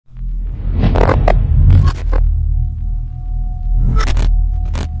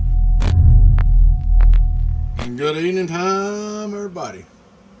Good evening time, everybody.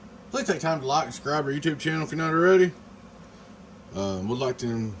 Please take time to like and subscribe our YouTube channel if you're not already. We'd like to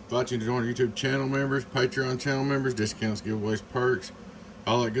invite you to join our YouTube channel members, Patreon channel members, discounts, giveaways, perks,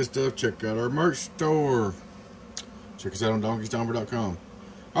 all that good stuff. Check out our merch store. Check us out on Stomper.com.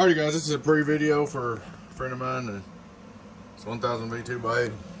 Alrighty guys, this is a pre-video for a friend of mine. It's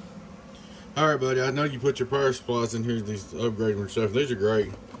 1000V-HG-2X8. Alright buddy, I know you put your power supplies in here, these upgrading stuff. These are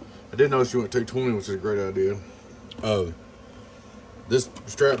great. I did notice you went 220, which is a great idea. This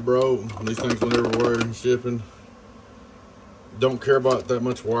strap broke. These things went everywhere in shipping. Don't care about that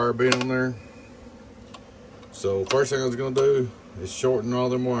much wire being on there. So first thing I was gonna do is shorten all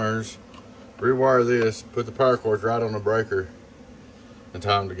them wires, rewire this, put the power cords right on the breaker and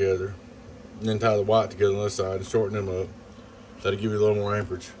tie them together. And then tie the white together on this side and shorten them up. That'll give you a little more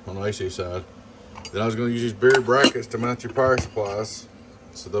amperage on the AC side. Then I was gonna use these beer brackets to mount your power supplies.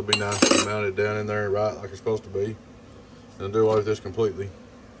 So they'll be nicely mounted down in there right like they're supposed to be. And do away with this completely.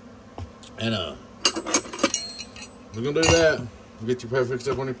 And we're gonna do that. Get your power fixed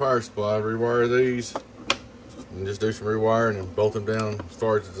up on your power supply, rewire these, and just do some rewiring and bolt them down. As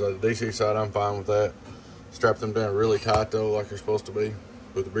far as the DC side, I'm fine with that. Strap them down really tight though, like they're supposed to be,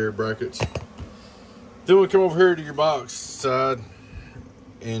 with the beer brackets. Then we come over here to your box side,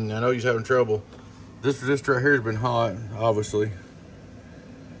 and I know you're having trouble. This resistor right here has been hot, obviously.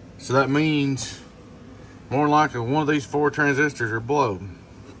 So that means more than likely one of these 4 transistors are blown.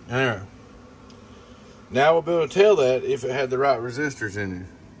 There. Now we'll be able to tell that if it had the right resistors in it.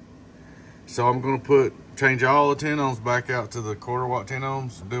 So I'm going to change all the 10 ohms back out to the 1/4 watt 10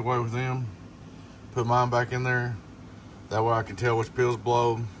 ohms, do away with them. Put mine back in there. That way I can tell which pills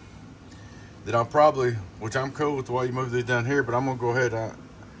blow. Then I'll probably, which I'm cool with the way you move these down here, but I'm going to go ahead,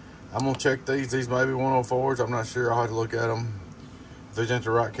 I'm going to check these. These may be 104s. I'm not sure. I'll have to look at them. If these ain't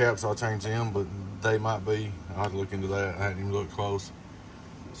the right caps, I'll change them, but they might be. I'll have to look into that. I hadn't even looked close.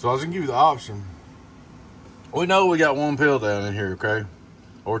 So I was gonna give you the option. We know we got 1 pill down in here, okay?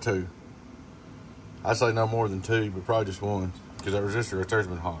 Or 2. I'd say no more than 2, but probably just 1, because that resistor right there's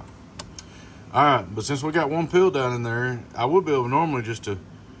been hot. Alright, but since we got 1 pill down in there, I would be able normally just to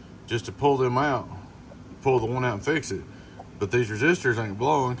pull them out, pull the one out and fix it. But these resistors ain't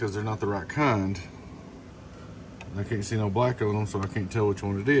blowing because they're not the right kind. I can't see no black on them, so I can't tell which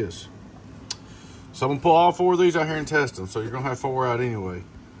one it is. So I'm gonna pull all 4 of these out here and test them. So you're gonna have 4 out anyway.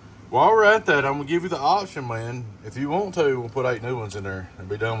 While we're at that, I'm gonna give you the option, man. If you want to, we'll put 8 new ones in there and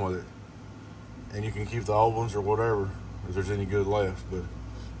be done with it. And you can keep the old ones or whatever, if there's any good left. But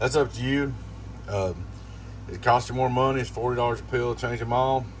that's up to you. It costs you more money. It's $40 a pill to change them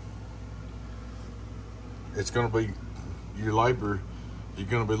all. It's gonna be your labor. You're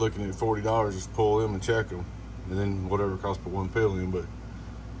gonna be looking at $40 just pull them and check them. And then whatever it costs to put 1 pill in, but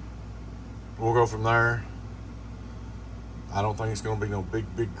we'll go from there. I don't think it's gonna be no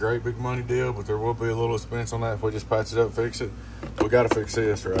great big money deal, but there will be a little expense on that if we just patch it up, fix it. We gotta fix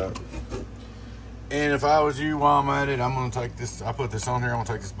this, right? And if I was you, while I'm at it, I'm gonna take this, I put this on here, I'm gonna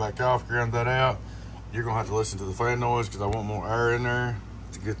take this back off, ground that out. You're gonna have to listen to the fan noise because I want more air in there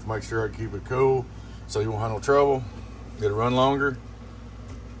to make sure I keep it cool so you won't have no trouble. It'll run longer.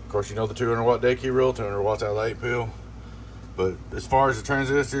 Of course, you know the 200 watt decky rule, 200 watts out of the 8 pill. But as far as the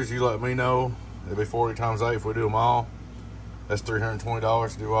transistors, you let me know. It'll be 40 times 8 if we do them all. That's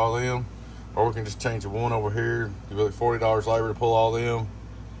 $320 to do all them. Or we can just change the one over here. It'll be like $40 labor to pull all them.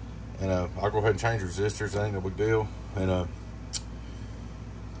 And I'll go ahead and change resistors. That ain't no big deal. And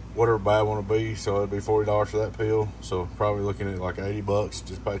whatever bad one will be. So it'll be $40 for that pill. So probably looking at like 80 bucks.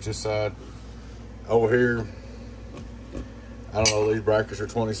 Just patch this side. Over here, I don't know, these brackets are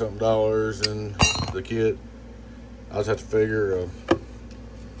 $20-something, and the kit, I just have to figure,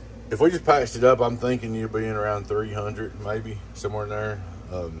 if we just patched it up, I'm thinking you'll be in around 300, maybe, somewhere in there.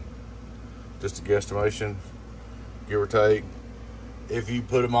 Just a guesstimation, give or take. If you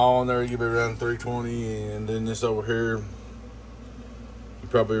put them all in there, you'll be around 320, and then this over here, you're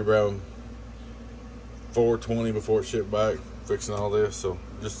probably around 420 before it's shipped back, fixing all this, so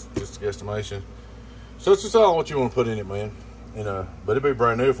just a guesstimation. So it's just all what you want to put in it, man. But it'd be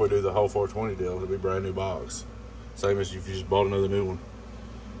brand new if we do the whole 420 deal. It'd be brand new box. Same as if you just bought another new one.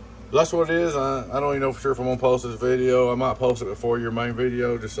 But that's what it is. I don't even know for sure if I'm gonna post this video. I might post it before your main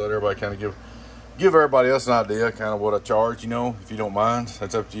video, just so that everybody kind of give everybody else an idea, kind of what I charge, you know, if you don't mind.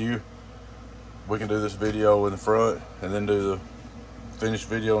 That's up to you. We can do this video in the front and then do the finished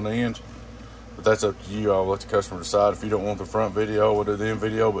video on the end. But that's up to you. I'll let the customer decide. If you don't want the front video, we'll do the end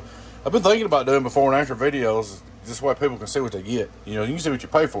video. But I've been thinking about doing before and after videos. This way people can see what they get. You know, you can see what you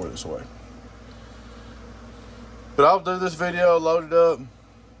pay for this way. But I'll do this video, load it up,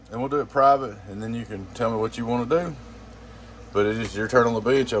 and we'll do it private, and then you can tell me what you want to do. But it is your turn on the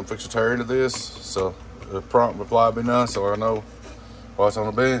bench. I'm fixing to tear into this, so the prompt reply will be nice, so I know what's on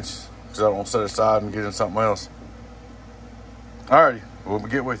the bench, because I don't want to set it aside and get in something else. Alrighty, we'll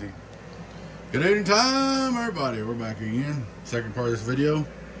get with you. Good evening time, everybody. We're back again. Second part of this video.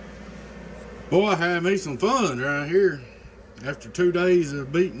 Boy, I had me some fun right here. After 2 days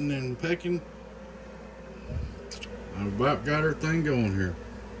of beating and pecking, I about got everything going here.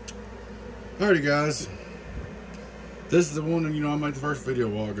 Alrighty, guys. This is the one that, I made the first video a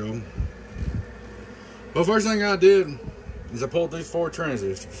while ago. Well, first thing I did is I pulled these 4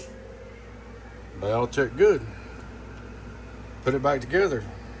 transistors. They all checked good. Put it back together.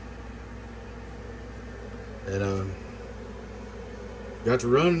 And got to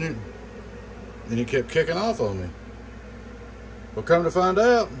running it, and it kept kicking off on me. Well, come to find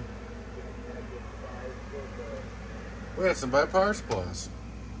out, we had some bad power supplies.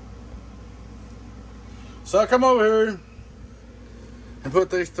 So I come over here and put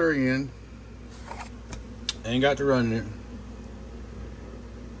these 3 in, and got to running it,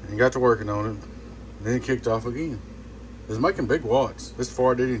 and got to working on it, and then it kicked off again. It was making big watts. This is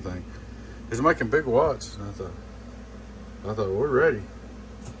before I did anything. It was making big watts, and I thought we're ready.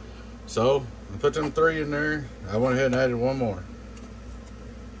 So I put them 3 in there. I went ahead and added 1 more.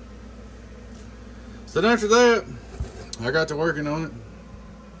 So then after that, I got to working on it,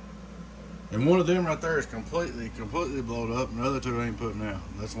 and one of them right there is completely blowed up, and the other 2 ain't putting out.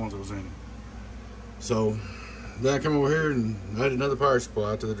 That's the ones that was in it. So then I come over here and added another power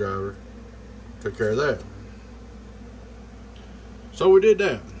supply to the driver. Took care of that. So we did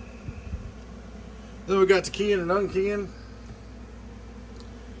that. Then we got to keying and unkeying,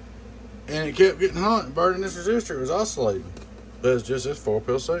 and it kept getting hot and burning this resistor. It was oscillating, but it was just this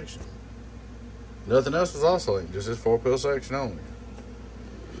 4-pil section. Nothing else was oscillating, just this 4-pil section only.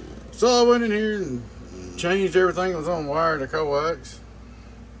 So I went in here and changed everything that was on wire to coax,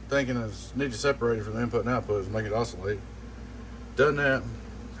 thinking I need to separate it from the input and output and make it oscillate. Done that.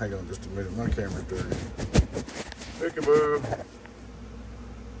 Hang on just a minute, my camera's dirty. Peekaboo.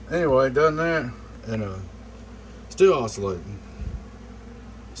 Anyway, done that, and still oscillating.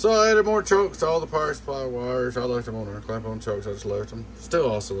 So I added more chokes to all the power supply wires. I left them on there, clamp on chokes, I just left them.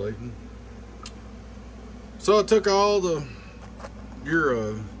 Still oscillating. So I took all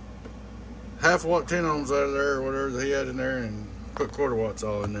your half watt 10 ohms out of there, or whatever that he had in there, and put 1/4 watts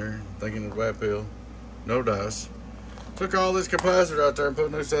all in there, thinking it was a bad pill. No dice. Took all this capacitor out there and put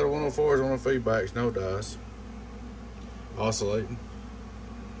a new set of 104s on the feedbacks, no dice. Oscillating.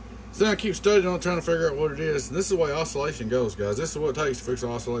 So then I keep studying on trying to figure out what it is. And this is the way oscillation goes, guys. This is what it takes to fix an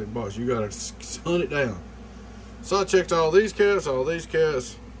oscillating box. You gotta hunt it down. So I checked all these caps, they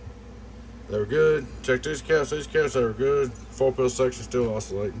were good. Checked these caps, they were good. 4-pil section still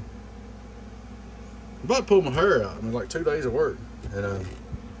oscillating. I'm about to pull my hair out. I mean, like 2 days of work. And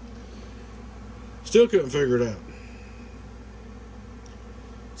still couldn't figure it out.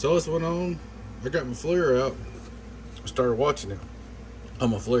 So this went on. I got my FLIR out. I started watching it on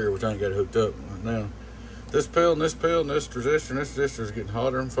my FLIR, which I ain't got it hooked up right now. This pill and this pill and this resistor is getting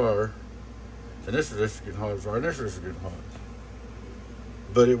hotter than fire. And this resistor is getting hotter than fire. And this resistor is getting hot.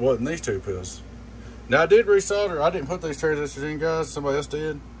 But it wasn't these 2 pills. Now I did resolder. I didn't put these transistors in, guys. Somebody else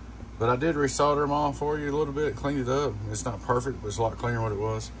did. But I did resolder them all for you a little bit. Cleaned it up. It's not perfect, but it's a lot cleaner than what it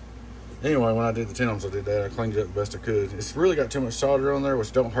was. Anyway, when I did the 10 ohms, I did that. I cleaned it up the best I could. It's really got too much solder on there,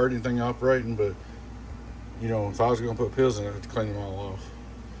 which don't hurt anything operating, but if I was going to put pills in it, I'd have to clean them all off.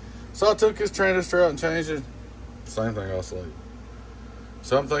 So I took this transistor out and changed it. Same thing, oscillate.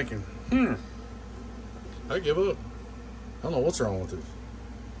 So I'm thinking, I give up. I don't know what's wrong with it.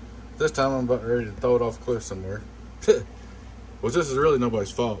 This time I'm about ready to throw it off a cliff somewhere. Well, this is really nobody's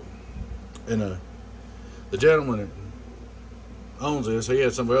fault. And the gentleman that owns this, he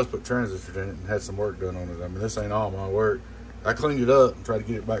had somebody else put transistors in it and had some work done on it. I mean, this ain't all my work. I cleaned it up and tried to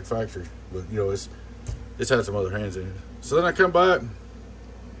get it back factory, but it's had some other hands in it. So then I come back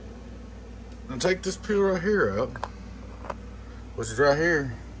and take this pill right here out, which is right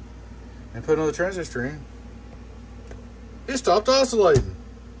here, and put another transistor in. It stopped oscillating.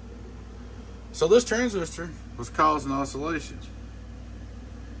 So this transistor was causing oscillations.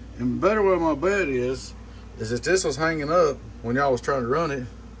 And better way my bet is that this was hanging up when y'all was trying to run it,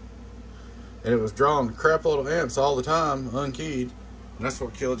 and it was drawing a crap load of amps all the time, unkeyed, and that's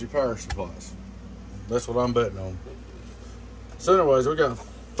what killed your power supplies. That's what I'm betting on. So anyways, we got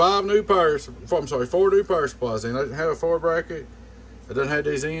 4 new power supplies in. I didn't have a 4 bracket. I didn't have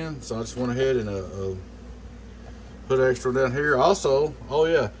these in, so I just went ahead and put extra down here. Also, oh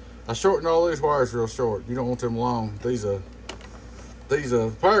yeah, I shortened all these wires real short. You don't want them long. These These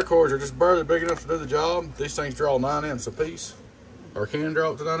power cords are just barely big enough to do the job. These things draw 9 amps a piece, or can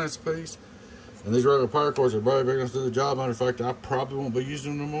draw up to 9 amps a piece. And these regular power cords are barely big enough to do the job. Matter of fact, I probably won't be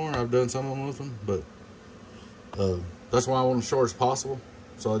using them no more. I've done some of them with them, but that's why I want them short as possible,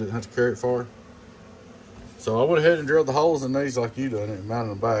 so I didn't have to carry it far. So I went ahead and drilled the holes in these like you done it, and mounted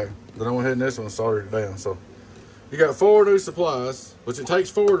them back. Then I went ahead and this one and soldered it down. So you got 4 new supplies, which it takes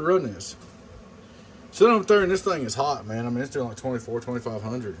 4 to run this. Sitting up there and this thing is hot, man. I mean, it's doing like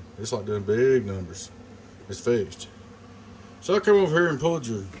 2,500. It's like doing big numbers. It's fixed. So I come over here and pulled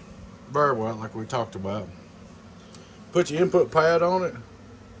your variable out like we talked about. Put your input pad on it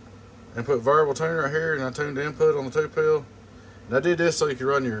and put variable tune right here, and I tuned the input on the 2-pill. And I did this so you could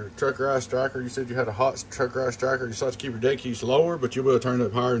run your trucker eye striker. You said you had a hot trucker eye striker. You still have to keep your dead keys lower, but you'll be able to turn it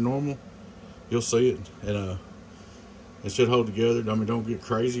up higher than normal. You'll see it, and it should hold together. I mean, don't get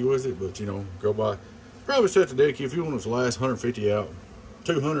crazy with it, but you know, go by. Probably set the dead key if you want it to last 150 out,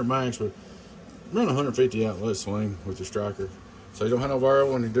 200 max, but run 150 out and let it swing with your striker. So you don't have no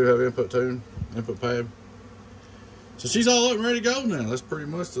variable when you do have input tune, input pad. So she's all up and ready to go now. That's pretty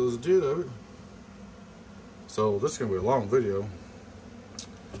much the legit of it. So this is gonna be a long video.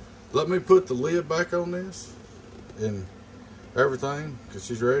 Let me put the lid back on this and everything, because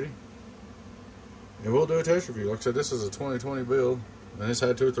she's ready. And we'll do a test review. Like I said, this is a 2020 build, and it's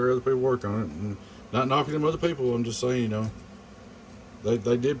had 2 or 3 other people work on it. And not knocking them other people, I'm just saying, you know,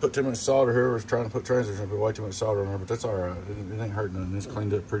 they did put too much solder here. Was trying to put transistors and put way too much solder on there, but that's all right. It ain't hurt nothing. It's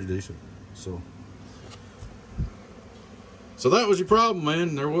cleaned up pretty decent. So that was your problem,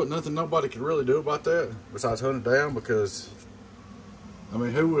 man. There wasn't nothing nobody could really do about that besides hunt it down, because, I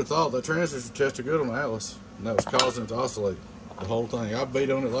mean, who would have thought that transistor tested good on the Atlas, and that was causing it to oscillate, the whole thing. I beat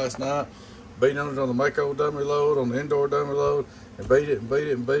on it last night, beat on it on the Mako dummy load, on the indoor dummy load, and beat it and beat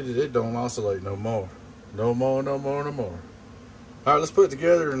it and beat it. It don't oscillate no more. No more, no more, no more. All right, let's put it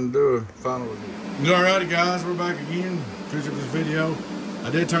together and do a final review. Alrighty, guys, we're back again. Finish up this video. I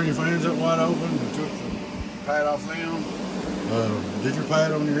did turn your fans up wide open and took the pad off them. Did your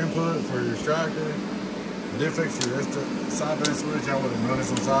pad on your input for your striker. I did fix your sideband switch. I would have run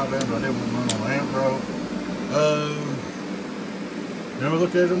this on sideband, but I didn't want to run on the amp bro. Then we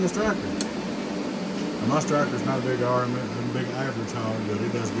look at it on the striker. And my striker's not a big big average hog, but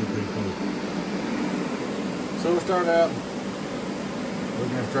it does get pretty close. So we'll start out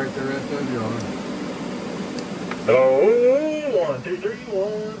looking straight through SWR. Hello, 1, 2, 3,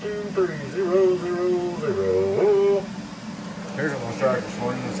 1, 2, 3, 0, 0, 0. Here's what my striker's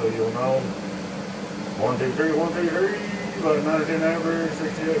swinging, so you'll know. 1, 2, 3, 1, 2, 3. About 90 average,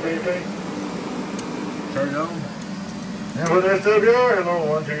 68 VP. Turn it on. And with SWR, hello,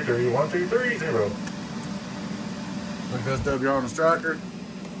 1, 2, 3, 1, 2, 3, 0. Look at SWR on the striker.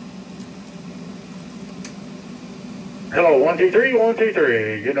 Hello, 1, 2, 3, 1, 2,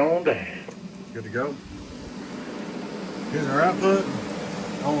 3. Get on down. Good to go. Here's our output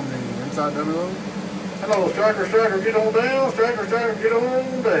on the inside dummy load. Hello, striker, get on down. Striker, get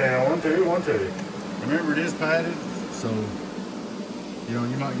on down. 1, 2, 1, 2. Remember, it is padded, so you know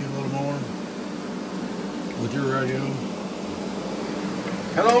you might get a little more with your radio.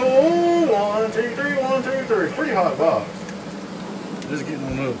 Hello, 1, 2, 3, 1, 2, 3. It's pretty hot box. Just getting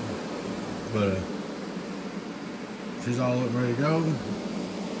on up, but she's all up ready to go.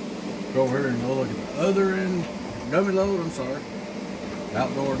 Go over here and go look at the other end. Dummy load, I'm sorry.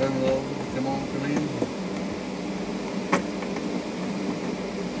 Outdoor dummy load. Come on, come in.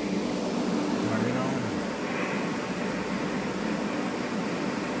 Turn it on.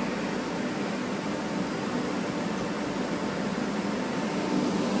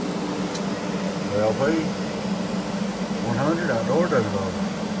 LP 100 outdoor dummy load.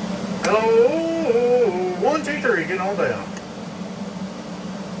 Hello, 1, 2, 3. Get on down.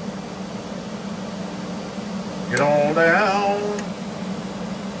 Get on down.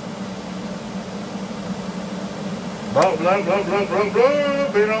 Blah, blah, blah, blah, blah,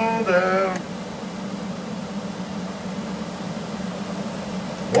 blah. Get on down.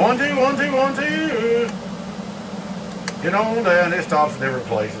 1, 2, 1, 2, 1, 2. Get on down. It stops in different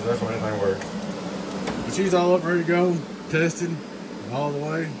places. That's when anything works. But she's all up, ready to go. Tested all the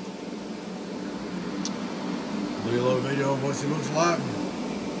way. Do a little video of what she looks like.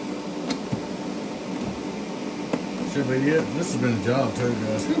 Should be it. This has been a job too,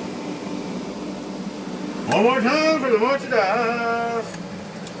 guys. One more time for the merchandise.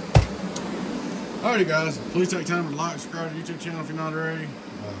 Alrighty, guys. Please take time to like, subscribe to the YouTube channel if you're not already.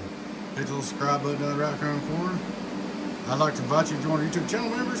 Hit the little subscribe button down the right hand corner. I'd like to invite you to join our YouTube channel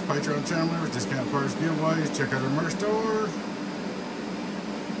members, Patreon channel members, discount purchase giveaways. Check out our merch store.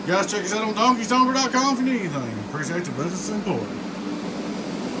 Guys, check us out on DonkeyStomper.com if you need anything. Appreciate your business support.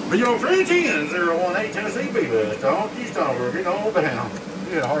 But your friend 10-018 Tennessee Beavis, Donkey Stomper, get on down.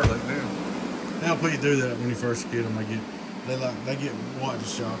 Yeah, hardly do. Now please do that when you first get them. They get watch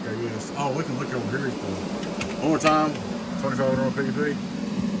shock, I guess. Oh, we can look over here. One more time, 25 PDP.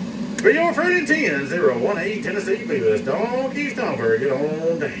 But your friend 10-018 Tennessee Beavis, Donkey Stomper, get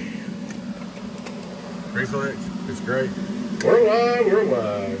on down. Reflex, it's great. Worldwide,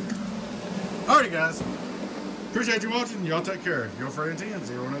 worldwide. Alrighty, guys. Appreciate you watching. Y'all take care. Your friend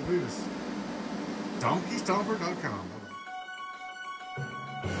 10-018 Beavis. DonkeyStomper.com.